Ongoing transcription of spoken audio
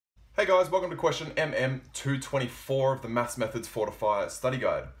Hey guys, welcome to question MM224 of the Maths Methods Fortify study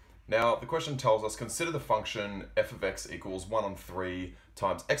guide. Now, the question tells us, consider the function f of x equals 1 on 3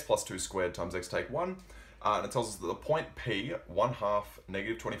 times x plus 2 squared times x take 1. And it tells us that the point P, 1/2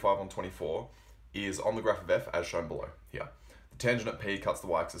 negative 25 on 24, is on the graph of f as shown below here. The tangent at P cuts the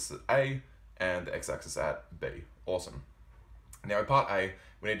y-axis at A and the x-axis at B. Awesome. Now in part A,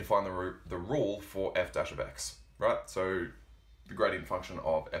 we need to find the rule for f dash of x, right? So the gradient function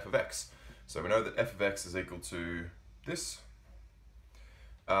of f of x. So we know that f of x is equal to this.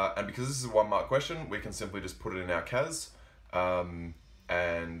 And because this is a 1 mark question, we can simply just put it in our CAS and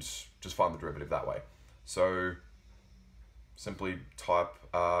just find the derivative that way. So simply type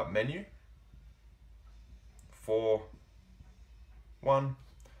menu for 1,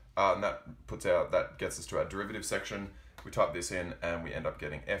 and that gets us to our derivative section. We type this in and we end up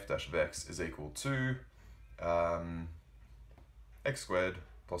getting f dash of x is equal to x squared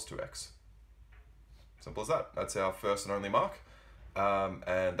plus 2x. Simple as that. That's our first and only mark.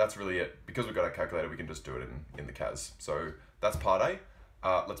 And that's really it. Because we've got our calculator, we can just do it in the CAS. So that's part A.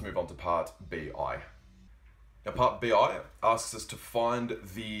 Let's move on to part BI. Now part BI asks us to find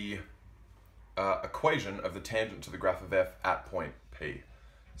the equation of the tangent to the graph of f at point P.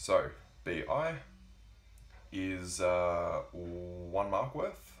 So BI is 1 mark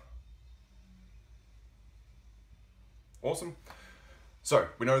worth. Awesome. So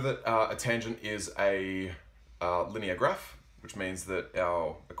we know that a tangent is a linear graph, which means that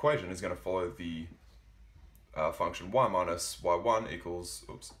our equation is going to follow the function y minus y1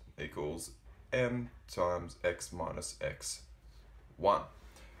 equals m times x minus x1.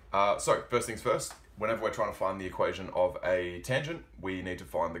 So first things first, whenever we're trying to find the equation of a tangent, we need to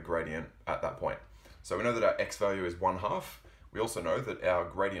find the gradient at that point. So we know that our x value is 1/2. We also know that our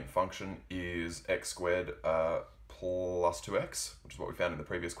gradient function is x squared plus 2x, which is what we found in the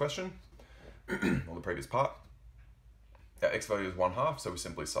previous question, or the previous part. Our x value is 1/2, so we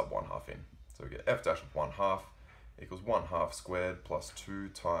simply sub 1/2 in. So we get f dash of 1/2 equals 1/2 squared plus 2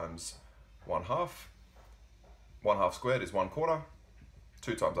 times 1/2. 1/2 squared is 1/4.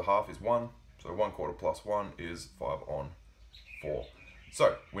 2 times a half is 1. So 1/4 plus 1 is 5 on 4.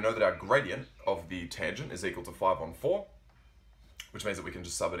 So we know that our gradient of the tangent is equal to 5 on 4, which means that we can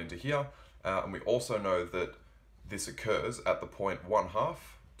just sub it into here. And we also know that this occurs at the point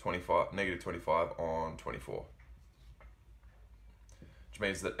 1/2, negative 25 on 24. Which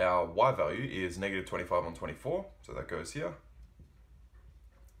means that our y value is negative 25 on 24, so that goes here.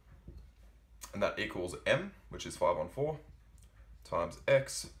 And that equals m, which is 5 on 4, times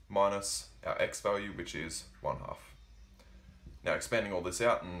x minus our x value, which is 1/2. Now expanding all this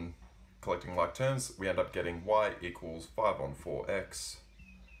out and collecting like terms, we end up getting y equals 5 on 4x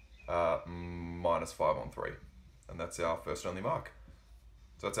minus 5 on 3. And that's our first and only mark.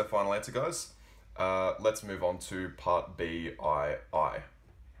 So that's our final answer, guys. Let's move on to part BII.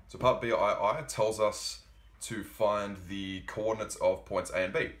 So part BII tells us to find the coordinates of points A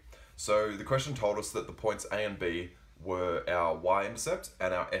and B. So the question told us that the points A and B were our y-intercept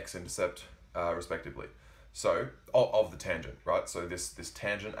and our x-intercept respectively. So, of the tangent, right? So this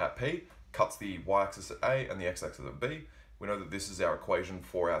tangent at P cuts the y-axis at A and the x-axis at B. We know that this is our equation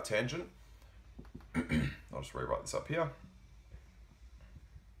for our tangent. I'll just rewrite this up here.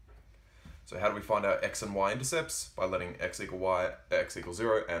 So how do we find our x and y intercepts? By letting x equal y, x equals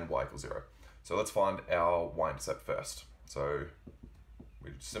 0, and y equals 0. So let's find our y-intercept first. So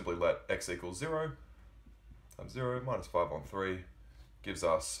we simply let x equals 0 times 0 minus 5 on 3 gives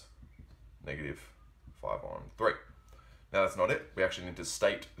us negative 5 on 3. Now that's not it. We actually need to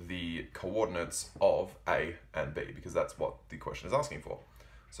state the coordinates of A and B because that's what the question is asking for.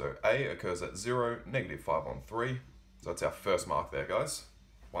 So A occurs at 0, negative 5 on 3. So that's our first mark there, guys.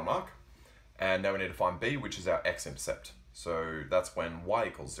 1 mark. And now we need to find B, which is our x-intercept. So that's when y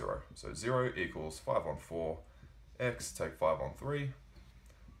equals 0. So 0 equals 5 on 4, x, take 5 on 3.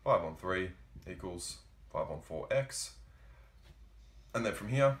 5 on 3 equals 5 on 4x. And then from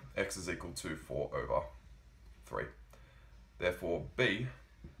here, x is equal to 4 over 3. Therefore, B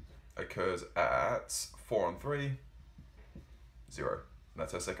occurs at 4 on 3, 0. And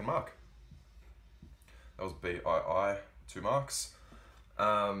that's our second mark. That was BII, 2 marks.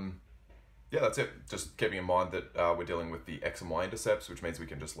 Yeah, that's it. Just keeping in mind that we're dealing with the x and y intercepts, which means we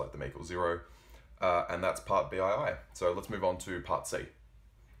can just let them equal 0. And that's part BII. So let's move on to part C.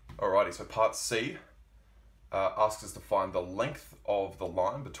 Alrighty, so part C asks us to find the length of the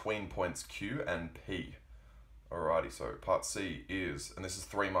line between points Q and P. Alrighty, so part C is, and this is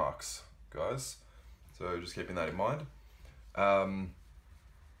 3 marks, guys. So just keeping that in mind.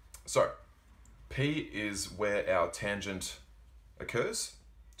 So P is where our tangent occurs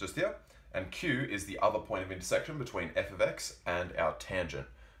just here. And Q is the other point of intersection between f of x and our tangent,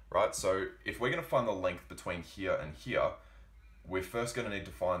 right? So if we're going to find the length between here and here, we're first going to need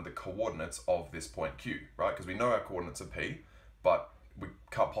to find the coordinates of this point Q, right? Because we know our coordinates are P, but we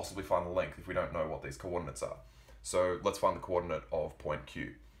can't possibly find the length if we don't know what these coordinates are. So let's find the coordinate of point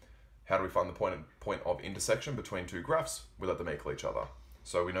Q. How do we find the point of intersection between two graphs? We let them equal each other.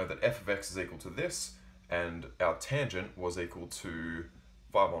 So we know that f of x is equal to this, and our tangent was equal to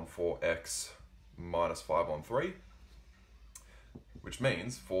 5 on 4x minus 5 on 3, which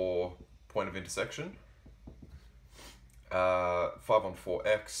means for point of intersection, 5 on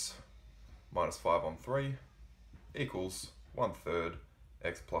 4x minus 5 on 3 equals 1/3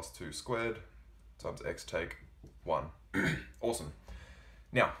 x plus 2 squared times x take 1. Awesome.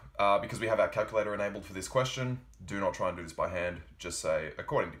 Now, because we have our calculator enabled for this question, do not try and do this by hand. Just say,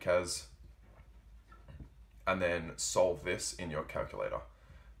 according to Kaz, and then solve this in your calculator.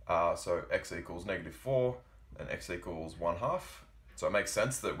 So x equals -4 and x equals 1/2. So it makes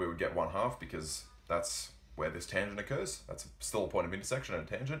sense that we would get 1/2 because that's where this tangent occurs. That's still a point of intersection and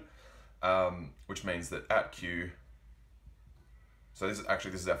a tangent, which means that at Q, so this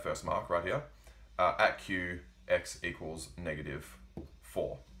is our first mark right here. At Q, x equals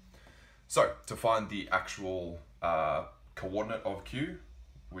 -4. So to find the actual coordinate of Q,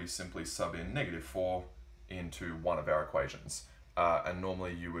 we simply sub in -4 into one of our equations. And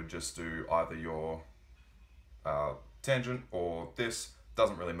normally you would just do either your tangent or this,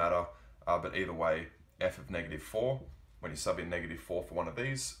 doesn't really matter, but either way, f of -4, when you sub in -4 for one of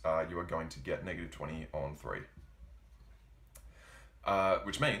these, you are going to get -20 on 3.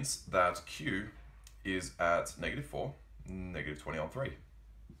 Which means that Q is at -4, -20 on 3.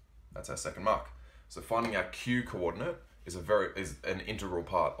 That's our second mark. So finding our Q coordinate is an integral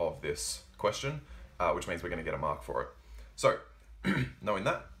part of this question, which means we're going to get a mark for it. So knowing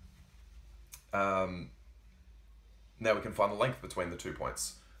that, now we can find the length between the 2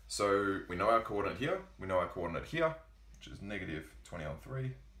 points. So we know our coordinate here, we know our coordinate here, which is -20 on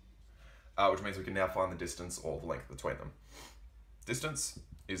 3, which means we can now find the distance or the length between them. Distance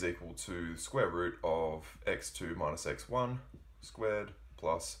is equal to the square root of x2 minus x1 squared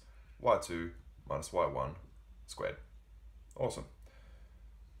plus y2 minus y1 squared. Awesome.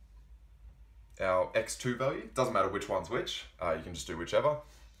 Our x2 value, doesn't matter which one's which, you can just do whichever.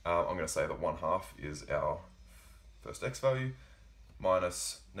 I'm going to say that 1/2 is our first x value,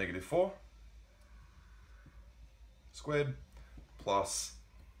 minus -4 squared plus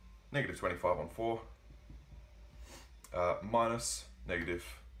 -25 on 4 minus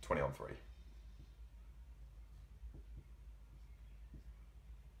 -20 on 3.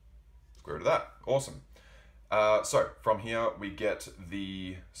 Square root of that. Awesome. So from here we get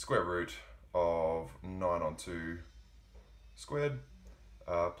the square root of 9 on 2 squared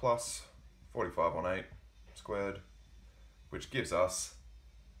plus 45 on 8 squared, which gives us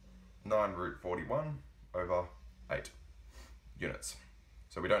 9 root 41 over 8 units.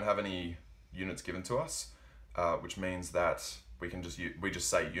 So we don't have any units given to us, which means that we just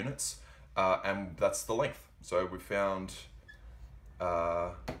say units, and that's the length. So we found,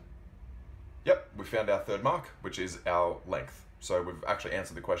 we found our third mark, which is our length. So we've actually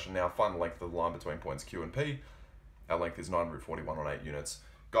answered the question now. Find the length of the line between points Q and P. Our length is 9 root 41 on 8 units.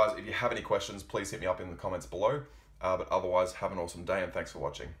 Guys, if you have any questions, please hit me up in the comments below. But otherwise, have an awesome day and thanks for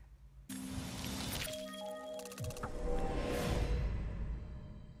watching.